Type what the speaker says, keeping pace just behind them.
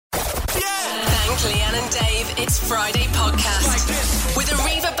Thank Leanne and Dave. It's Friday podcast with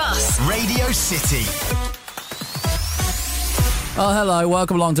Arriva Bus. Radio City. Oh, hello.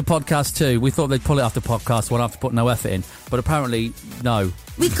 Welcome along to podcast 2. We thought they'd pull it after podcast 1 after put no effort in, but apparently, no.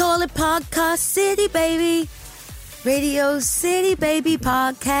 We call it Podcast City, baby. Radio City, baby.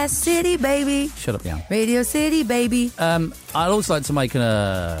 Podcast City, baby. Shut up, Jan. Radio City, baby. I'd also like to make an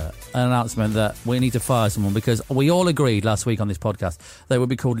announcement that we need to fire someone because we all agreed last week on this podcast they would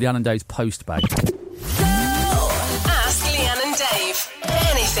be called Leanne and Dave's post bag. Ask Leanne and Dave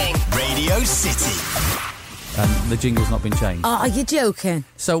anything. Radio City. The jingle's not been changed. Oh, are you joking?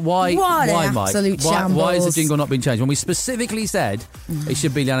 So why, What an Mike? absolute Why has the shambles. jingle not been changed when we specifically said it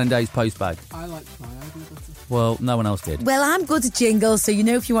should be Leanne and Dave's post bag? I like my idea better. Well, no one else did. Well, I'm good at jingles, so you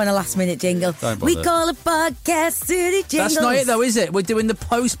know if you want a last-minute jingle. Don't We bother. call it Podcast City Jingles. That's not it, though, is it? We're doing the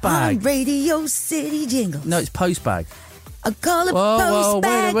post On bag. Radio City Jingles. No, it's post bag. I call it Whoa, Post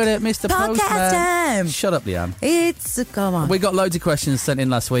Bag. wait a minute, Mr. Podcast Postman. time. Shut up, Leanne. Come on. We got loads of questions sent in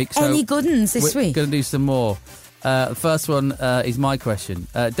last week. So Any good ones this we're week? going to do some more. The first one is my question.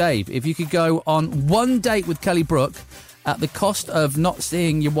 Dave, if you could go on one date with Kelly Brook at the cost of not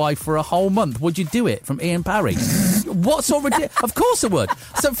seeing your wife for a whole month, would you do it? From Ian Parry. What sort of Of course I would.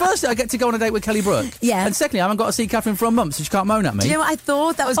 So firstly, I get to go on a date with Kelly Brook. Yeah. And secondly, I haven't got to see Catherine for a month, so she can't moan at me. Do you know what I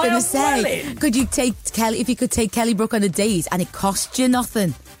thought that was I going to am say? willing. Could you take Kelly, if you could take Kelly Brook on a date and it cost you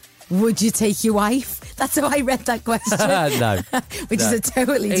nothing, would you take your wife? That's how I read that question. No. Which is a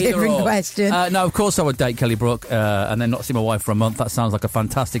totally Either different or. question. No, of course I would date Kelly Brook and then not see my wife for a month. That sounds like a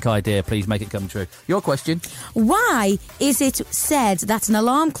fantastic idea. Please make it come true. Your question? Why is it said that an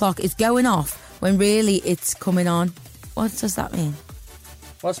alarm clock is going off when really it's coming on? What does that mean?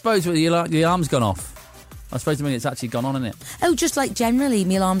 Well, I suppose the alarm's gone off. I suppose it's actually gone on, isn't it? Oh, just like generally,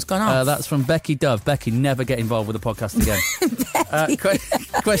 my alarm's gone off. That's from Becky Dove. Becky, never get involved with the podcast again.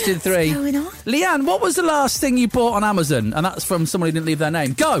 Question 3. What's going on? Leanne, what was the last thing you bought on Amazon? And that's from someone who didn't leave their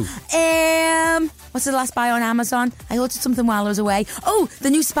name. Go! What's the last buy on Amazon? I ordered something while I was away. Oh, the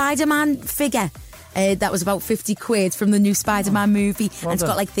new Spider-Man figure. That was about 50 quid from the new Spider-Man movie. Well and it's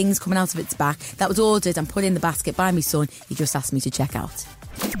done. got like things coming out of its back. That was ordered and put in the basket by my son. He just asked me to check out.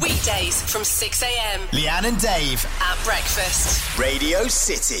 Weekdays from 6 a.m. Leanne and Dave. at breakfast. Radio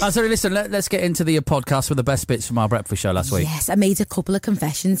City. So listen, let's get into the podcast with the best bits from our breakfast show last week. Yes, I made a couple of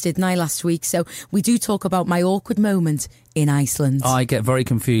confessions, didn't I, last week? So we do talk about my awkward moment in Iceland. I get very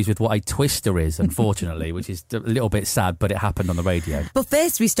confused with what a twister is, unfortunately, which is a little bit sad, but it happened on the radio. But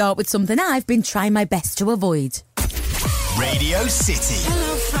first we start with something I've been trying my best to avoid. Radio City.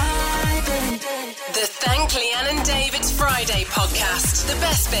 The Thank Leanne and Dave It's Friday podcast. The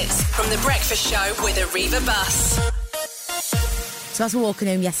best bits from the breakfast show with Arriva Bus. So as we're walking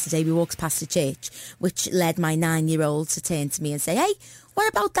home yesterday, we walked past a church, which led my 9-year-old to turn to me and say, "Hey, what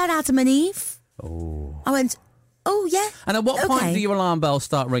about that Adam and Eve?" Oh. I went, "Oh, yeah." And at what point do your alarm bells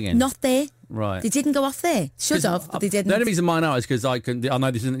start ringing? Not there. Right. They didn't go off there. Should have, but they didn't. The only reason mine are is because I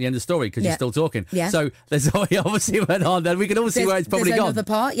know this isn't the end of the story because Yeah. you're still talking. Yeah. So there's obviously went on. Then we can all see where it's probably There's gone. another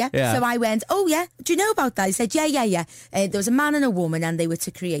part, yeah. Yeah. So I went, "Oh, yeah, do you know about that?" He said, yeah. There was a man and a woman and they were to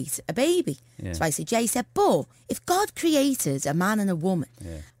create a baby. Yeah. So I said, he said, "But if God created a man and a woman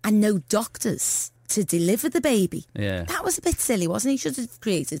and no doctors to deliver the baby, Yeah. that was a bit silly, wasn't he? He should have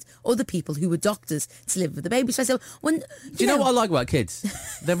created other people who were doctors to deliver the baby." So I said, "Well, Do you know what I like about kids?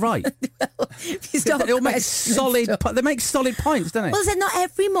 They're right. They all make solid. They make solid points, don't they? Well, I said not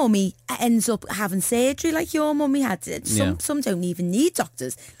every mummy ends up having surgery like your mummy had. Yeah. Some don't even need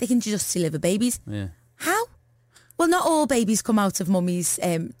doctors. They can just deliver babies. Yeah. How? Well, not all babies come out of mummies'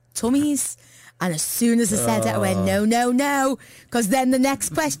 tummies. And as soon as I said it, I went, no. Because then the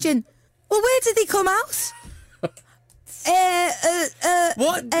next question, well, where did they come out?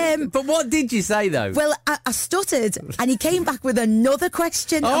 What? But what did you say though? Well, I stuttered and he came back with another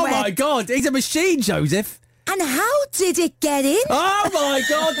question. I oh went, my God! He's a machine, Joseph. And how did it get in? Oh my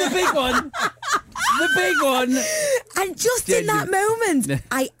God! The big one. The big one. And just in that moment,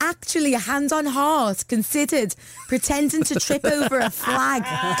 I actually, hand on heart, considered pretending to trip over a flag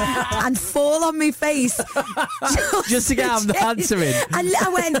and fall on my face. Just to get the answer in. And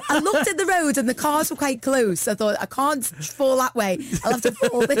I looked at the road and the cars were quite close. I thought, I can't fall that way. I'll have to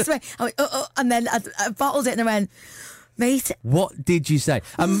fall this way. I went, and then I bottled it and I went, "Mate." What did you say?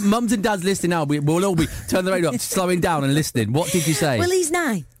 And mums and dads listening now, we'll all be turning the radio up, slowing down and listening. What did you say? Well, he's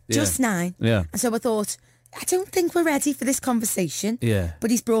 9. Just 9. Yeah. And so I thought, I don't think we're ready for this conversation. Yeah. But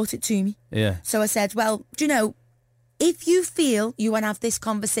he's brought it to me. Yeah. So I said, well, do you know, if you feel you want to have this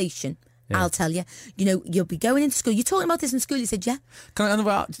conversation, I'll tell you, you'll be going into school. You're talking about this in school. He said, yeah. Can I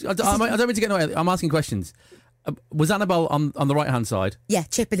don't mean to get annoyed. I'm asking questions. Was Annabelle on the right-hand side? Yeah,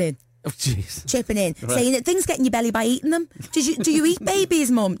 chip it in. Oh, jeez. Chipping in, Right. saying that things get in your belly by eating them. Do you eat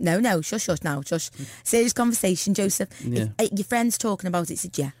babies, Mum? No, shush now, shush. Serious conversation, Joseph. Yeah. If your friend's talking about it,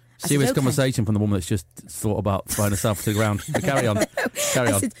 said, yeah. I said, Serious okay. conversation from the woman that's just thought about throwing herself to the ground. But carry on. Carry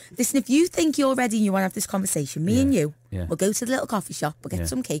I on. said, listen, if you think you're ready and you want to have this conversation, me and you, Yeah. we'll go to the little coffee shop, we'll get Yeah.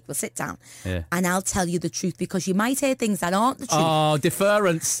 some cake, we'll sit down, Yeah. and I'll tell you the truth, because you might hear things that aren't the truth Oh,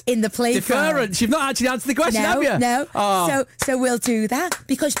 deference. in the playground. Deference. You've not actually answered the question, have you? No. Oh. So we'll do that,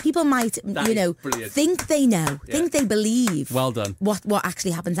 because people might, is brilliant. think they know, think they believe. Well done. What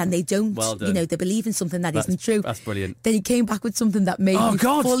actually happens, and they don't. Well done. They believe in something that isn't true. That's brilliant. Then he came back with something that made Oh, me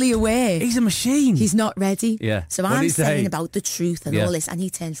God. fully aware. He's a machine. He's not ready. Yeah. So What did I'm he say? saying about the truth and Yeah. all this, and he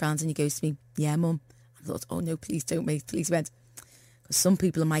turns around and he goes to me, yeah, Mum. I thought, oh no, please don't, mate. Please, he went, because some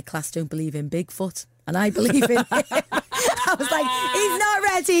people in my class don't believe in Bigfoot, and I believe in him. I was like, he's not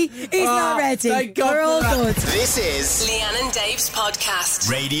ready. He's not ready. thank God We're all for that. good. This is Leanne and Dave's podcast.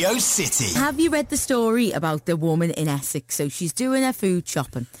 Radio City. Have you read the story about the woman in Essex? So she's doing her food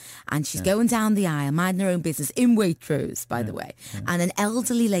shopping and she's going down the aisle, minding her own business, in Waitrose, by the way. And an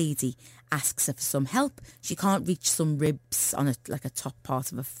elderly lady asks her for some help. She can't reach some ribs on a top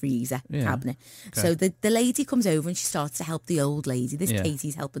part of a freezer cabinet. So the lady comes over and she starts to help the old lady. This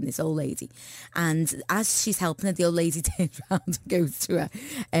Katie's helping this old lady. And as she's helping her, the old lady turns around and goes to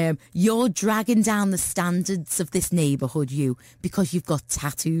her, you're dragging down the standards of this neighbourhood, you, because you've got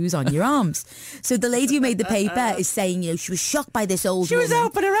tattoos on your arms. So the lady who made the paper is saying, she was shocked by this old She was woman.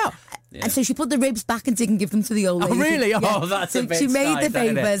 helping her out. And so she put the ribs back and didn't give them to the old lady. Oh, really? Oh, that's so a bit she made snide, the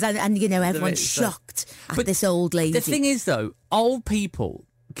isn't it? papers and everyone's bit shocked at But this old lady. The thing is, though, old people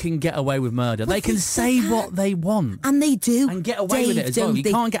can get away with murder. They can say what they want. And they do. And get away with Dave, it as well. don't You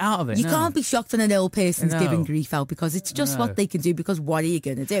they? can't get out of it, You no. can't be shocked when an old person's No. giving grief out, because it's just No. what they can do, because what are you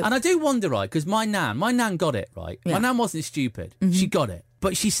going to do? And I do wonder, right, because my nan got it, right? Yeah. My nan wasn't stupid. She got it.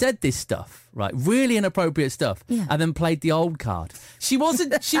 But she said this stuff, right, really inappropriate stuff, Yeah. and then played the old card. She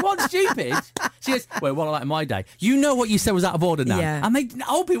wasn't stupid. She goes, well, what I like in my day. You know what you said was out of order now. Yeah. And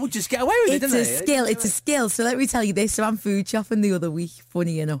old people just get away with it, It's don't a they? skill. It's a skill. So let me tell you this. So I'm food shopping the other week.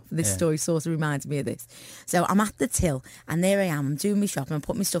 Funny enough, this story sort of reminds me of this. So I'm at the till, and there I am. I'm doing my shopping. I'm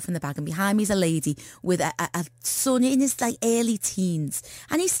putting my stuff in the bag, and behind me is a lady with a son in his early teens,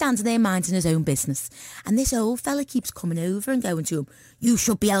 and he's standing there minding his own business. And this old fella keeps coming over and going to him, "You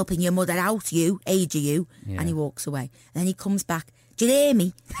should be helping your mother out, you, age of you." And he walks away. And then he comes back. Do you hear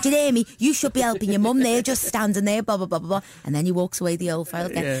me? Do you hear me? You should be helping your mum there, just standing there, blah, blah, blah, blah, blah. And then he walks away, the old fella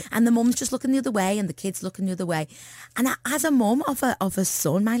again. Yeah. And the mum's just looking the other way, and the kid's looking the other way. And as a mum of a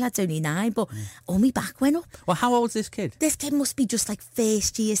son, my lad's only 9, but all my back went up. Well, how old's this kid? This kid must be just like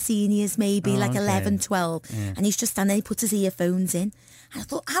first year seniors, maybe, like okay. 11, 12. And he's just standing there, he puts his earphones in. And I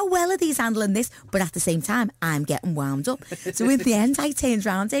thought, how well are these handling this? But at the same time, I'm getting wound up. So in the end, I turns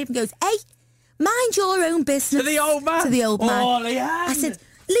around, Dave, and goes, "Hey, mind your own business." To the old man? To the old man. Oh, Leanne. I said,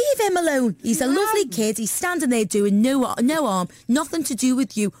 leave him alone. He's a lovely kid. He's standing there doing no harm, nothing to do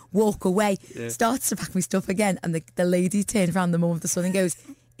with you. Walk away. Starts to pack my stuff again. And the lady turns around, the mum of the son, and goes,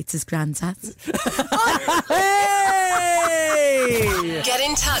 "It's his granddad." Hey! Get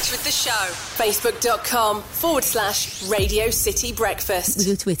in touch with the show. Facebook.com/Radio City Breakfast. We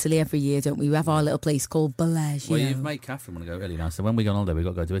go to Italy every year, don't we? We have our little place called Bellagio. Well, you've made Catherine want to go really now, so when we go on holiday, we've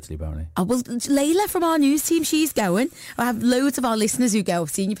got to go to Italy, apparently. Oh, well, Layla from our news team, she's going. I have loads of our listeners who go. I've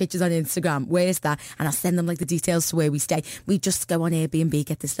seen your pictures on Instagram. Where's that? And I'll send them the details to where we stay. We just go on Airbnb,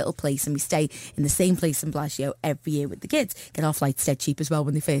 get this little place, and we stay in the same place in Bellagio every year with the kids. Get our flights dead cheap as well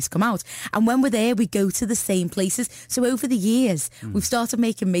when they first come out. And when we're there, we go to the same places. So over the years, we've started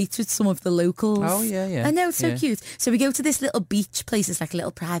making mates with some of the locals. Oh, yeah. I know, it's so Yeah. cute. So we go to this little beach place. It's like a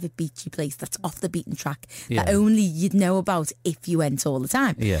little private beachy place that's off the beaten track that Yeah. only you'd know about if you went all the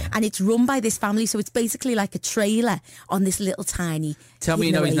time. Yeah. And it's run by this family, so it's basically like a trailer on this little tiny... Tell me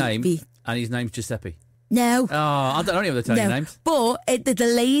you know his a name, beach. and his name's Giuseppe. No. Oh, I don't know any of the tell you names. But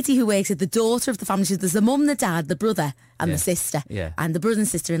the lady who works at the daughter of the family, so there's the mum, the dad, the brother and Yeah. the sister. Yeah. And the brother and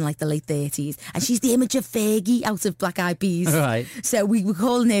sister in the late 30s. And she's the image of Fergie out of Black Eyed Peas. Right. So we were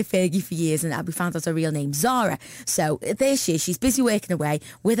calling her Fergie for years, and we found out her real name, Zara. So there she is. She's busy working away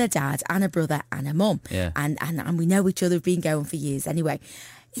with her dad and her brother and her mum. Yeah. And we know each other, have been going for years. Anyway,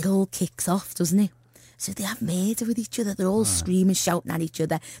 it all kicks off, doesn't it? So they have murder with each other. They're all screaming, shouting at each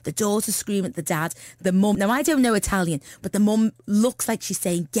other. The daughter's screaming at the dad. The mum, now I don't know Italian, but the mum looks like she's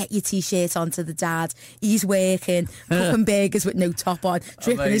saying, get your T-shirt onto the dad. He's working, cooking burgers with no top on,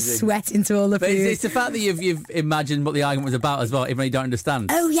 dripping his sweat into all the But food. it's the fact that you've imagined what the argument was about as well, even though you don't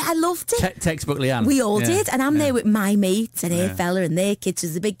understand. Oh yeah, I loved it. Textbook Leanne. We all Yeah. did, and I'm there with my mates and her fella and their kids.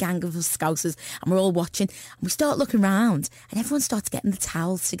 There's a big gang of us Scousers, and we're all watching. And we start looking round, and everyone starts getting the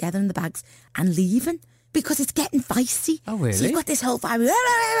towels together in the bags and leaving because it's getting feisty. Oh, really? So you've got this whole family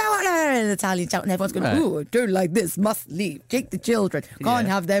in Italian shouting, and everyone's going, Right. "Ooh, a girl like this must leave. Take the children. Can't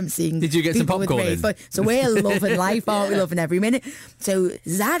have them seeing." Did you get some people with popcorn rain in? fun." So we're loving life, aren't we? Loving every minute. So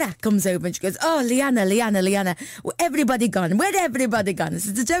Zara comes over and she goes, "Oh, Liana, everybody gone? Where'd everybody gone?" I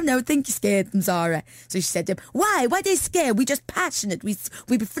said, "I don't know. I think you're scared from Zara." So she said to him, "Why? Why are they scared? We just passionate. We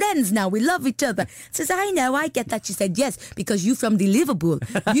be friends now. We love each other." Says, "I know. I get that." She said, "Yes, because you from the Liverpool.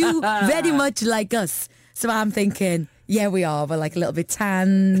 You very much like us." So I'm thinking, yeah, we are. We're like a little bit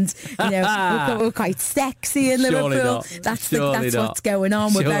tanned. You know, we're quite sexy in Surely Liverpool. not. That's Surely not. what's going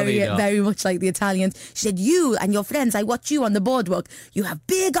on. We're Surely very not. very much like the Italians. She said, "You and your friends, I watch you on the boardwalk. You have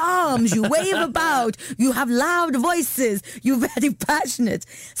big arms. You wave about. You have loud voices. You're very passionate."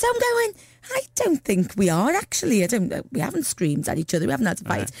 So I'm going, I don't think we are, actually. We haven't screamed at each other. We haven't had to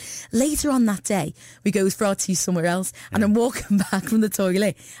fight. Later on that day, we go for our tea somewhere else, and I'm walking back from the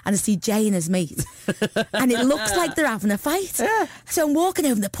toilet, and I see Jay and his mate, and it looks like they're having a fight. So I'm walking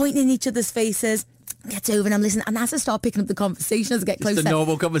over, and they're pointing in each other's faces. Gets over, and I'm listening, and as I start picking up the conversation as I get closer, It's a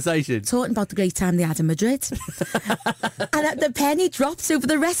normal conversation. talking about the great time they had in Madrid. And the penny drops over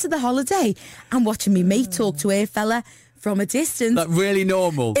the rest of the holiday. I'm watching me mate talk to her fella from a distance. Like really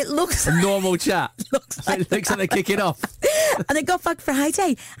normal. It looks a normal chat. looks like It looks like they're kicking off. And I got back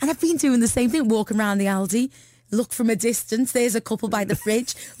Friday, and I've been doing the same thing, walking around the Aldi. Look from a distance, there's a couple by the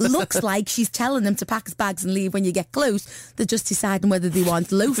fridge. Looks like she's telling them to pack his bags and leave when you get close. They're just deciding whether they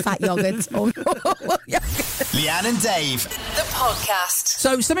want low-fat yoghurt or Leanne and Dave. The podcast.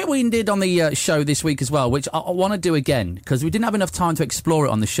 So something we did on the show this week as well, which I want to do again, because we didn't have enough time to explore it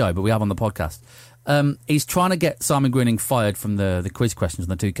on the show, but we have on the podcast. He's trying to get Simon Grinning fired from the quiz questions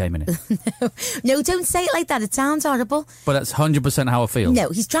on the 2K minute. No, don't say it like that. It sounds horrible. But that's 100% how I feel. No,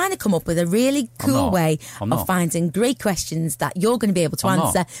 he's trying to come up with a really cool way of finding great questions that you're going to be able to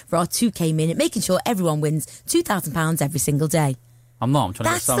answer for our 2K minute, making sure everyone wins £2,000 every single day. I'm not. I'm trying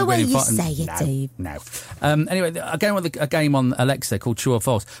That's to get the Simon way Grinning you fired. say it, Dave. No. Anyway, again with a game on Alexa called True or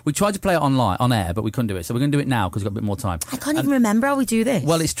False. We tried to play it on air, but we couldn't do it. So we're going to do it now because we've got a bit more time. I can't even remember how we do this.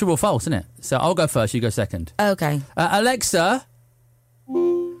 Well, it's true or false, isn't it? So I'll go first, you go second. Okay. Alexa,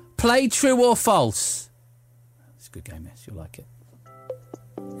 play true or false. It's a good game, this. You'll like it.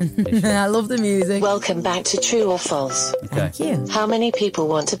 I love the music. Welcome back to True or False. Okay. Thank you. How many people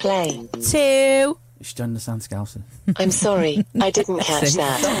want to play? 2. She doesn't understand Scouser. I'm sorry, I didn't catch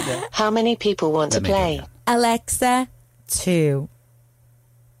that. How many people want to Let me do play? that. Alexa, 2.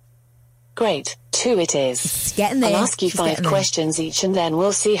 Great, 2 it is. She's getting there. I'll ask you She's 5 getting there. questions each and then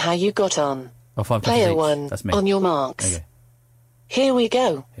we'll see how you got on. Oh, 5 Player questions each. 1, That's me. on your marks. Okay. Here we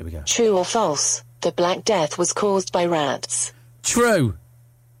go. Here we go. True or false? The Black Death was caused by rats. True.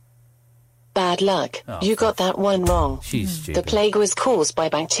 Bad luck. Oh, You got that one wrong. She's The stupid. plague was caused by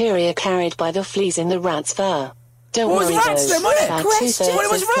bacteria carried by the fleas in the rat's fur. Don't What was worry rats though. then, wasn't it? About Question. 2/3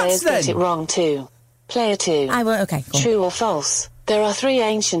 What was of rats players got then? it wrong too. Player 2. Okay, cool. True or false? There are 3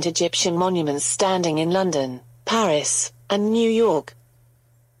 ancient Egyptian monuments standing in London, Paris, and New York.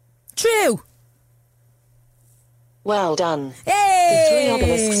 True. Well done. The 3 Hey!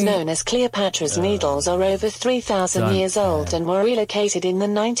 obelisks known as Cleopatra's Needles are over 3,000 Don't years old and were relocated in the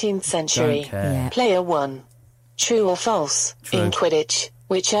 19th century. Don't care. Yeah. Player 1. True or false? True. In Quidditch,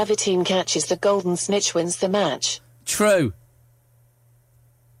 whichever team catches the golden snitch wins the match. True.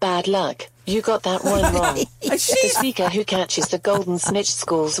 Bad luck. You got that one wrong. The speaker who catches the golden snitch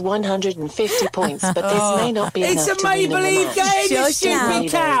scores 150 points, but this may not be It's enough a to win in the make-believe match. game, you Shush stupid now.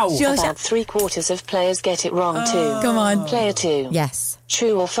 cow. Shush. About 3/4 of players get it wrong too. Come on. Player 2. Yes.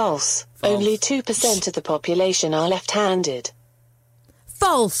 True or false? Only 2% of the population are left-handed.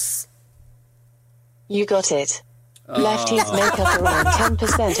 False. You got it. Lefties make up around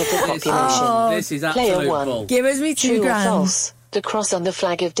 10% of the population. This is Player absolute 1. bull. Give us me True or £2,000. false? The cross on the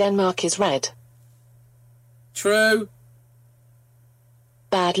flag of Denmark is red. True.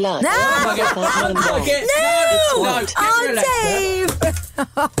 Bad luck. No! You got that one wrong. It's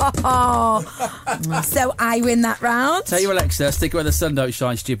Oh, Dave! So I win that round. Tell you, Alexa, stick it where the sun don't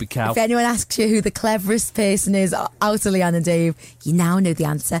shine, stupid cow. If anyone asks you who the cleverest person is out of Leanne and Dave, you now know the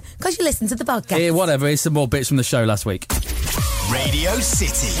answer because you listen to the podcast. Yeah, whatever. Here's some more bits from the show last week. Radio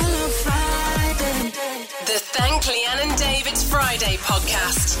City. Hello Friday. The Thank Leanne and David's Friday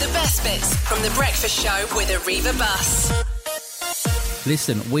podcast. The best bits from The Breakfast Show with Arriva Bus.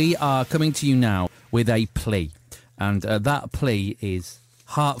 Listen, we are coming to you now with a plea. And that plea is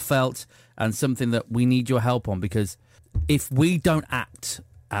heartfelt and something that we need your help on, because if we don't act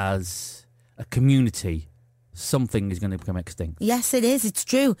as a community, something is going to become extinct. Yes, it is. It's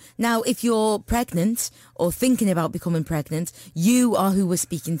true. Now, if you're pregnant or thinking about becoming pregnant, you are who we're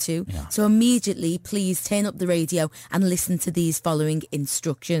speaking to. Yeah. So immediately, please turn up the radio and listen to these following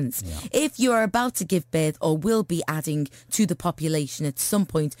instructions. Yeah. If you are about to give birth or will be adding to the population at some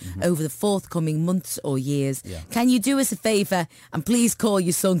point over the forthcoming months or years, can you do us a favour and please call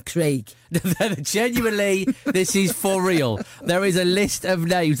your son Craig? Genuinely, this is for real. There is a list of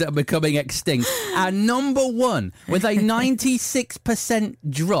names that are becoming extinct. And number one, with a 96%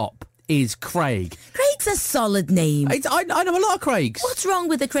 drop, is Craig. Craig's a solid name. I know a lot of Craigs. What's wrong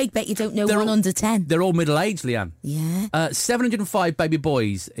with a Craig? Bet you don't know one all, under 10. They're all middle-aged, Leanne. Yeah. 705 baby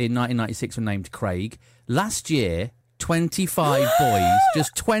boys in 1996 were named Craig. Last year, 25 boys,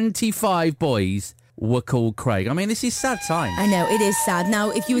 just 25 boys were called Craig. I mean, this is sad times. I know, it is sad. Now,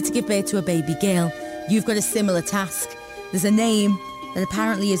 if you were to give birth to a baby girl, you've got a similar task. There's a name that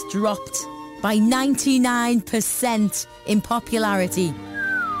apparently is dropped by 99% in popularity.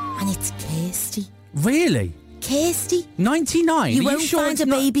 And it's Kirsty. Really? Kirsty? 99? You won't find a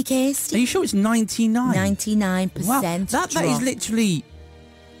baby Kirsty. Are you sure it's 99? 99% Wow, that is literally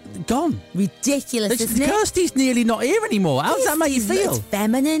gone. Ridiculous, isn't it? Kirsty's nearly not here anymore. How does that make you feel? It's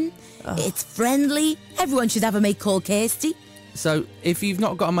feminine. It's friendly. Everyone should have a mate called Kirsty. So if you've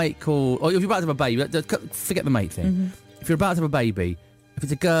not got a mate called, or if you're about to have a baby, forget the mate thing. If you're about to have a baby, if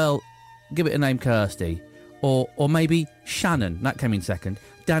it's a girl, give it a name Kirsty. Or maybe Shannon, that came in second.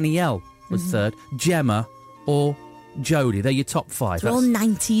 Danielle was third. Gemma or Jodie, they're your top five. They're all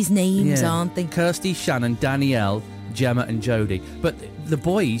 90s names, aren't they? Kirsty, Shannon, Danielle, Gemma and Jodie. But the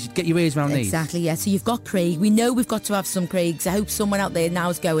boys, get your ears around these. Exactly, yeah. So you've got Craig. We know we've got to have some Craigs. I hope someone out there now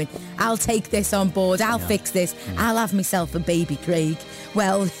is going, I'll take this on board. I'll fix this. I'll have myself a baby Craig.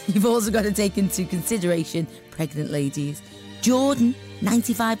 Well, you've also got to take into consideration pregnant ladies. Jordan,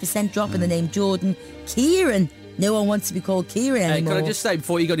 95% drop in the name Jordan. Kieran. No one wants to be called Kieran anymore. Can I just say,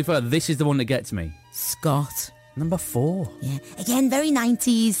 before you go any further, this is the one that gets me. Scott. Number 4. Yeah. Again, very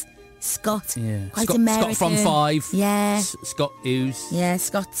 90s. Scott. Yeah. Quite Scott, American. Scott from 5. Yeah. Scott Hughes. Yeah,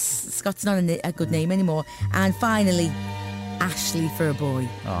 Scott's not a good name anymore. And finally, Ashley for a boy.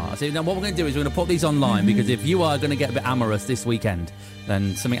 Oh, so now what we're going to do is we're going to put these online because if you are going to get a bit amorous this weekend,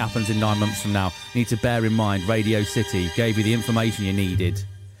 then something happens in 9 months from now. You need to bear in mind Radio City gave you the information you needed.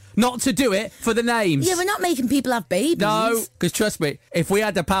 Not to do it for the names. Yeah, we're not making people have babies. No, because trust me, if we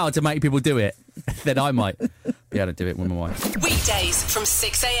had the power to make people do it, then I might be able to do it with my wife. Weekdays from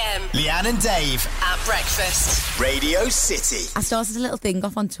 6 a.m. Leanne and Dave at breakfast. Radio City. I started a little thing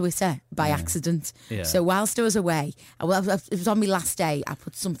off on Twitter by accident. Yeah. So whilst I was away, it was on my last day, I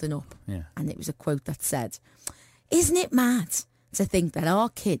put something up. Yeah. And it was a quote that said, "Isn't it mad to think that our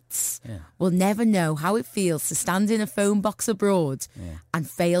kids will never know how it feels to stand in a phone box abroad and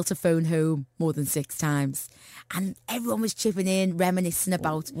fail to phone home more than 6 times?" And everyone was chipping in, reminiscing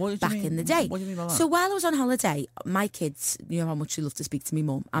about back in the day. What do you mean by that? So while I was on holiday, my kids, you know how much they love to speak to me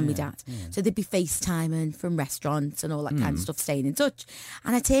mum and my dad. So they'd be FaceTiming from restaurants and all that kind of stuff, staying in touch.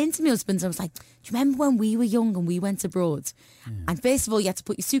 And I turned to my husband and I was like, do you remember when we were young and we went abroad? And first of all, you had to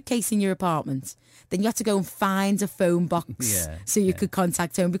put your suitcase in your apartment. Then you had to go and find a phone box so you could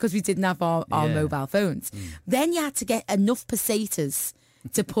contact home because we didn't have our mobile phones. Then you had to get enough pesetas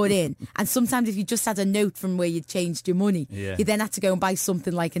to put in. And sometimes if you just had a note from where you'd changed your money, you then had to go and buy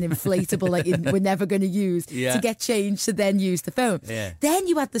something like an inflatable like you were never going to use to get change to then use the phone. Then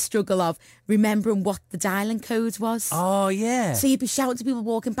you had the struggle of remembering what the dialing code was. Oh, yeah. So you'd be shouting to people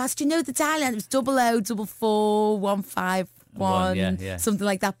walking past, do you know the dialing? It was 004415. Something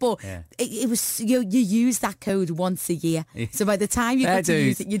like that, but it was you use that code once a year, so by the time you got to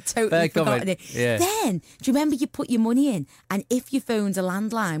use it you'd totally forgotten it. Then do you remember you put your money in, and if your phone's a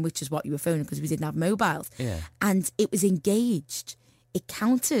landline, which is what you were phoning because we didn't have mobiles, and it was engaged, it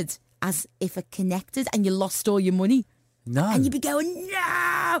counted as if it connected and you lost all your money. No. And you'd be going,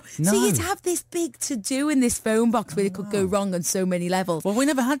 no! So you'd have this big to-do in this phone box where it could go wrong on so many levels. Well, we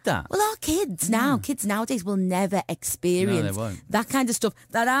never had that. Well, our kids nowadays will never experience that kind of stuff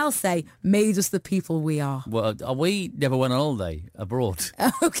that I'll say made us the people we are. Well, we never went on holiday abroad.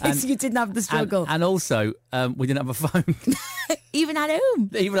 Okay, so you didn't have the struggle. And also, we didn't have a phone. Even at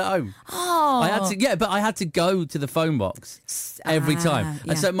home? Even at home. Oh. I had to go to the phone box every time.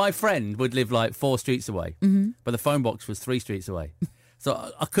 And so my friend would live like 4 streets away, but the phone box was 3 streets away.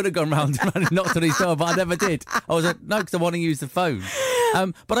 So I could have gone round and knocked on his door, but I never did. I was like, no, because I want to use the phone.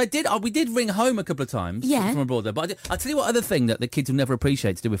 But I did. We did ring home a couple of times from abroad there. But I'll tell you what other thing that the kids will never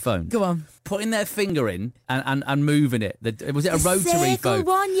appreciate to do with phones. Go on. Putting their finger in and moving it. Was it a rotary phone?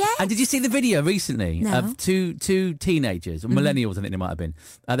 One, yeah. And did you see the video recently of two teenagers, or millennials I think they might have been,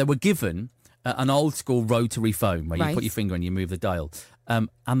 they were given an old school rotary phone where you put your finger in, you move the dial, and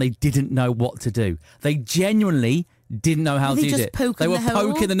they didn't know what to do. They genuinely didn't know how to use it. They were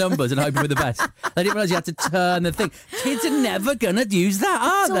poking the numbers and hoping for the best. They didn't realise you had to turn the thing. Kids are never going to use that,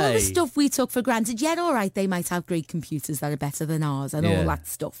 are it's they? all the stuff we took for granted. Yeah, all right, they might have great computers that are better than ours and all that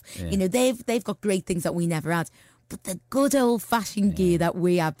stuff. Yeah. You know, they've got great things that we never had. But the good old-fashioned gear that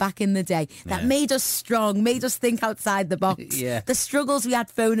we had back in the day, that made us strong, made us think outside the box. The struggles we had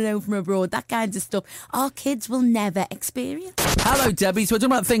phoning home from abroad, that kind of stuff, our kids will never experience. Hello, Debbie. So we're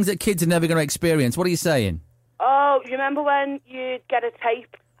talking about things that kids are never going to experience. What are you saying? Oh, you remember when you'd get a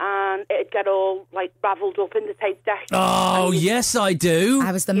tape and it'd get all, like, ravelled up in the tape deck? Oh, yes, I do.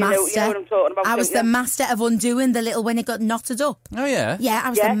 I was the master. You know what I'm talking about, I was the master of undoing the little when it got knotted up. Oh, yeah? Yeah,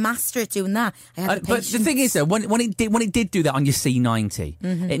 I was the master at doing that. I had the but the thing is, though, when it did do that on your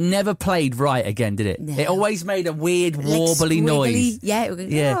C90, it never played right again, did it? No. It always made a weird, warbly squiggly noise. Yeah. It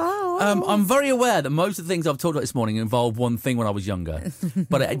was, I'm very aware that most of the things I've talked about this morning involved one thing when I was younger,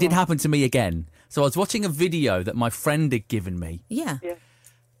 but it did happen to me again. So I was watching a video that my friend had given me. Yeah.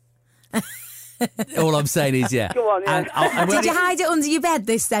 All I'm saying is, Go on, And did you hide it under your bed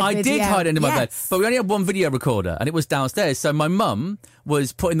this segment? I did hide it under my bed, but we only had one video recorder, and it was downstairs. So my mum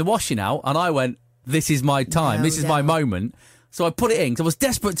was putting the washing out, and I went, "This is my time. This is my moment." So I put it in because I was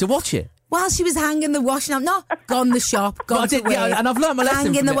desperate to watch it. While she was hanging the washing out, gone the shop, gone to work. And I've learnt my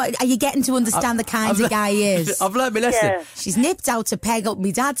lesson from it. Are you getting to understand the kind of guy he is? I've learnt my lesson. Yeah. She's nipped out to peg up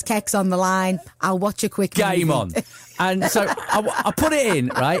my dad's keks on the line. I'll watch a quick Game movie. on. And so I put it in,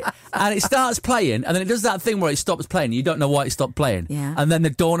 right? And it starts playing, and then it does that thing where it stops playing. You don't know why it stopped playing. Yeah. And then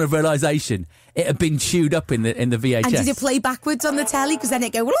the dawn of realisation, it had been chewed up in the VHS. And did it play backwards on the telly? Because then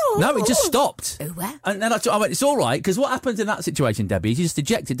it go... No, it just stopped. Oh, well. And then I went, it's all right, because what happens in that situation, Debbie, is you just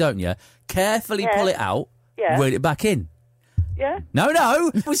eject it, don't you? Carefully pull it out, reel it back in. Yeah. No,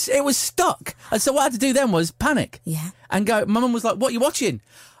 it was stuck. And so what I had to do then was panic. Yeah. And go, my mum was like, what are you watching?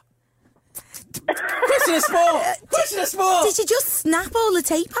 Question of sport! Did you just snap all the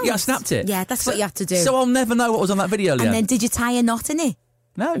tape out? Yeah, I snapped it. Yeah, that's what you have to do. So I'll never know what was on that video, Leanne. And then did you tie a knot in it?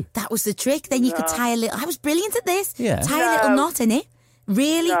 No. That was the trick. Then you could tie a little... I was brilliant at this. Yeah. Tie a little knot in it,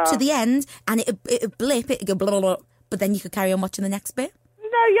 really to the end, and it'd blip, it'd go blah, blah, blah, but then you could carry on watching the next bit.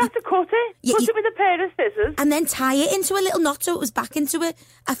 No, you have to cut it. Cut it with a pair of scissors. And then tie it into a little knot so it was back into a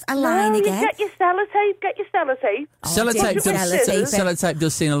line again. You get your sellotape. Sellotape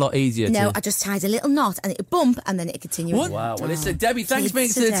does seem a lot easier. No, I just tied a little knot and it'd bump and then it'd continue. What? Wow. Well, listen, Debbie, thanks for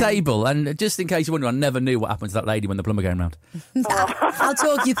bringing it to the table. And just in case you're wondering, I never knew what happened to that lady when the plumber came round. I'll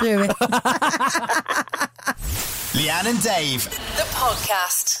talk you through it. Leanne and Dave. The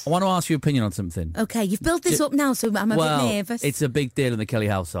podcast. I want to ask your opinion on something. Okay, you've built this up now, so I'm a bit nervous. It's a big deal in the Kelly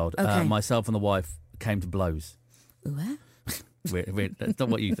household. Okay. Myself and the wife came to blows. What? That's not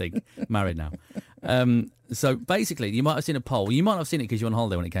what you think. Married now. So basically, you might have seen a poll. You might not have seen it because you were on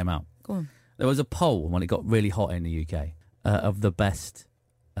holiday when it came out. Go on. There was a poll when it got really hot in the UK of the best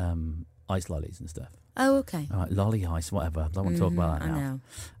ice lollies and stuff. Oh, okay. All right, lolly ice, whatever. I don't want to talk about that now.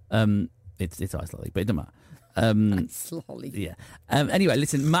 I know. It's ice lolly, but it doesn't matter. Ice lolly. Yeah. Anyway,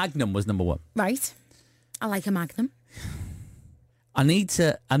 listen, Magnum was number one. Right. I like a Magnum. I need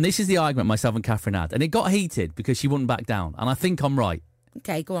to, and this is the argument myself and Catherine had, and it got heated because she wouldn't back down, and I think I'm right.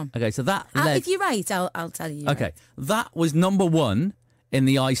 Okay, go on. Okay, so that led... If you're right, I'll tell you. Okay, right. that was number one in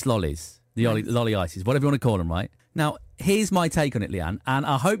the ice lollies, the lolly ices, whatever you want to call them, right? Now, here's my take on it, Leanne, and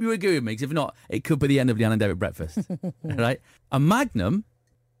I hope you agree with me, because if not, it could be the end of Leanne and David breakfast, right? A Magnum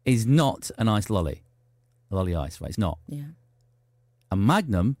is not an ice lolly. Lolly ice, right? It's not. Yeah. A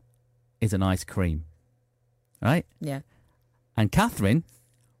Magnum is an ice cream, right? Yeah. And Catherine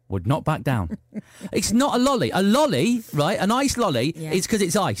would not back down. It's not a lolly. A lolly, right? An ice lolly is because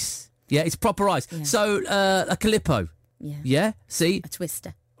it's ice. Yeah, it's proper ice. Yeah. So a Calippo. Yeah. Yeah. See. A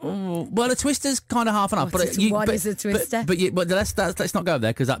Twister. Oh, well, a Twister's kind of half and half. What is a Twister? But let's not go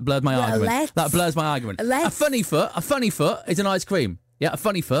there because that blurs my argument. That blurs my argument. A funny foot is an ice cream. Yeah, a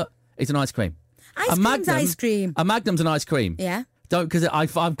funny foot is an ice cream. Ice cream. A Magnum's an ice cream. Yeah. Don't, because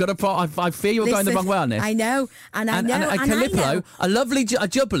I've got a problem. I fear you're going the wrong way on this. I know, and a Calippo, a lovely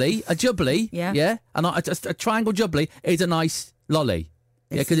jubbly, yeah, and a triangle jubbly is a nice lolly,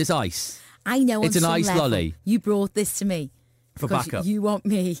 yeah, because it's ice. I know. It's an ice lolly. You brought this to me for backup. You want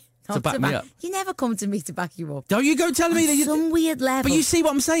me to back me up. You never come to me to back you up. Don't you go telling me that you... Some weird level. But you see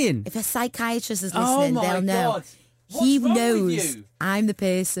what I'm saying? If a psychiatrist is listening, they'll know. God. He What's wrong knows with you? I'm the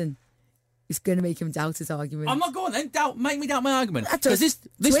person who's going to make him doubt his argument. I'm not going then. Make me doubt my argument. Twister,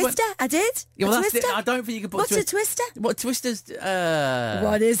 I did. Yeah, well, Twister? I don't think you can put... What's a twister? What Twister's...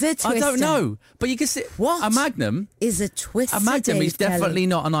 What is a twister? I don't know. But you can see... What? A Magnum... Is a twister, A Magnum Dave is definitely Kelly.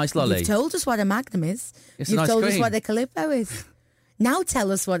 not a nice lolly. You've told us what a Magnum is. It's an You've ice told us cream. what a Calippo is. Now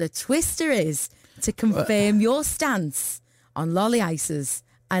tell us what a twister is to confirm your stance on lolly ices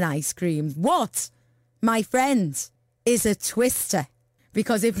and ice cream. What, my friend, is a twister?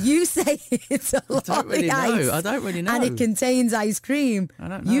 Because if you say it's a lolly ice I don't really know. and it contains ice cream, I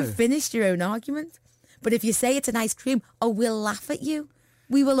don't know. you've finished your own argument. But if you say it's an ice cream, we'll laugh at you.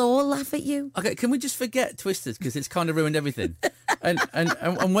 We will all laugh at you. Okay, can we just forget Twisters because it's kind of ruined everything? and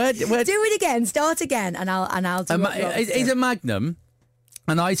where Do it again. Start again, and I'll do it. is a Magnum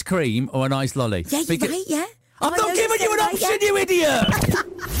an ice cream or an ice lolly? Yeah, you're right, yeah. I'm not giving you an option, you idiot!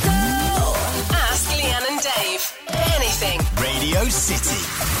 Ask Leanne and Dave anything. Radio City.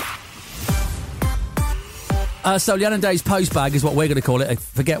 So Leanne and Dave's postbag is what we're going to call it. I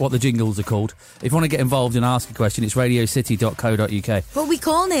forget what the jingles are called. If you want to get involved and ask a question, it's radiocity.co.uk. But are we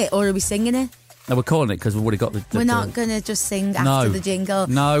calling it or are we singing it? No, we're calling it because we've already got the... We're not going to just sing after the jingle.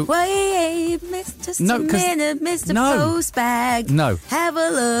 No. Wait, just a minute, Mr. Postbag. No. Have a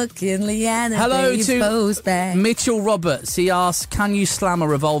look in Leanne and Hello Dave's to postbag. Mitchell Roberts. He asks, can you slam a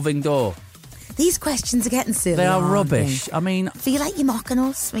revolving door? These questions are getting silly. They are aren't rubbish. they? I mean... I feel like you're mocking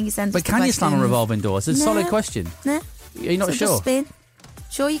us when you send us But the can you slam a questions. revolving door? It's a solid question. No. Are you not So sure? just spin.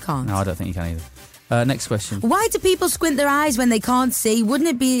 Sure you can't. No, I don't think you can either. Next question. Why do people squint their eyes when they can't see? Wouldn't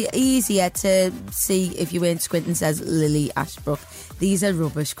it be easier to see if you weren't squinting, says Lily Ashbrook. These are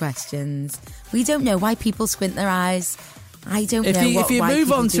rubbish questions. We don't know why people squint their eyes. I don't know If you why move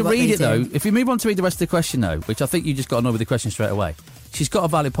people on do to what read they it, though, do. if you move on to read the rest of the question, though, which I think you just got annoyed with the question straight away, she's got a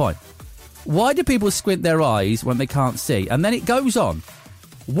valid point. Why do people squint their eyes when they can't see? And then it goes on.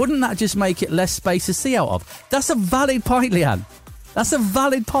 Wouldn't that just make it less space to see out of? That's a valid point, Leanne. That's a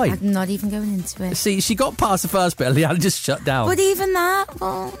valid point. I'm not even going into it. See, she got past the first bit and Leanne just shut down. But even that,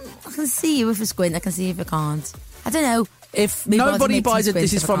 well, I can see you if I squint, I can see if I can't. I don't know. If Maybe nobody I'll buys make it, some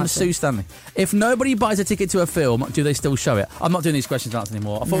this is squints if I from can't Sue see. Stanley. If nobody buys a ticket to a film, do they still show it? I'm not doing these questions and answers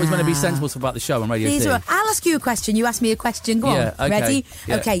anymore. I thought it was meant to be sensible about the show on Radio These 2. are, I'll ask you a question. You ask me a question. Go Yeah, on. okay, Ready?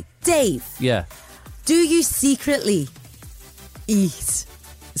 yeah. Okay, Dave. Yeah. Do you secretly eat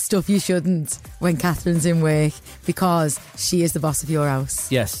stuff you shouldn't when Catherine's in work because she is the boss of your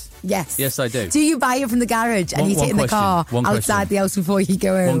house? Yes. Yes. Yes, I do. Do you buy it from the garage and One- eat it in one the car question, one outside question. the house before you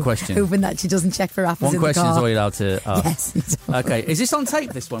go home? One question. Hoping that she doesn't check for apples One in the question car. is all you're allowed to ask. Yes. you don't. Okay, is this on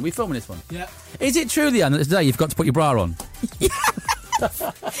tape, this one? We're filming this one? Yeah. Is it true, Leanne, that today you've got to put your bra on? Yes.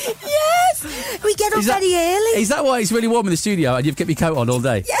 We get up very early. Is that why it's really warm in the studio and you've kept your coat on all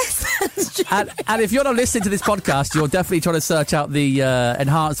day? Yes, that's true. And if you're not listening to this podcast, you're definitely trying to search out the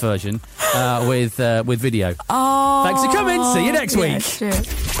enhanced version with video. Oh. Thanks for coming. See you next week. Yes, true.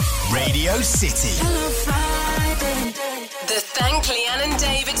 Radio City. The Thank Leanne and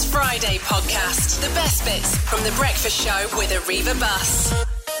Dave It's Friday podcast. The best bits from The Breakfast Show with Arriva Bus.